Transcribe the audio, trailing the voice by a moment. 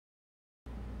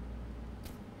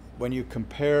when you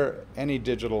compare any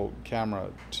digital camera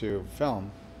to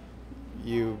film,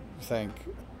 you think,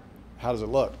 how does it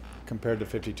look compared to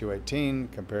 5218,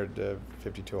 compared to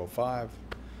 5205?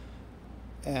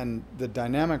 And the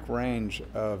dynamic range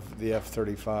of the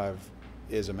F-35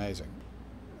 is amazing.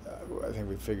 I think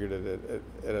we figured it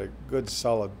at a good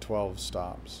solid 12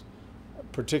 stops,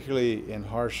 particularly in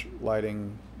harsh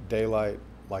lighting, daylight,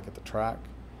 like at the track.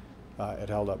 It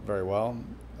held up very well.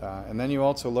 And then you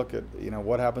also look at,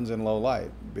 what happens in low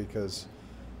light, because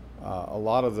a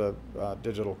lot of the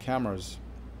digital cameras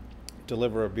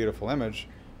deliver a beautiful image,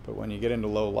 but when you get into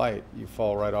low light, you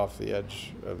fall right off the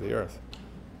edge of the earth.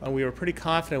 We were pretty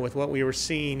confident with what we were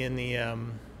seeing in the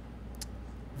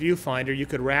viewfinder. You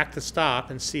could rack the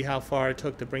stop and see how far it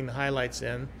took to bring the highlights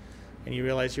in, and you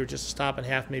realized you were just a stop and a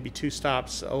half, maybe 2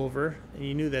 stops over, and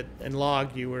you knew that in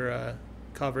log you were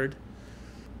covered.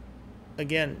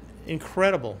 Again,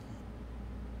 incredible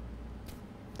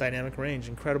dynamic range,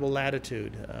 incredible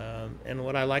latitude, and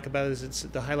what I like about it is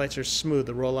the highlights are smooth.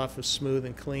 The roll-off is smooth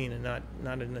and clean and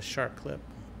not in a sharp clip.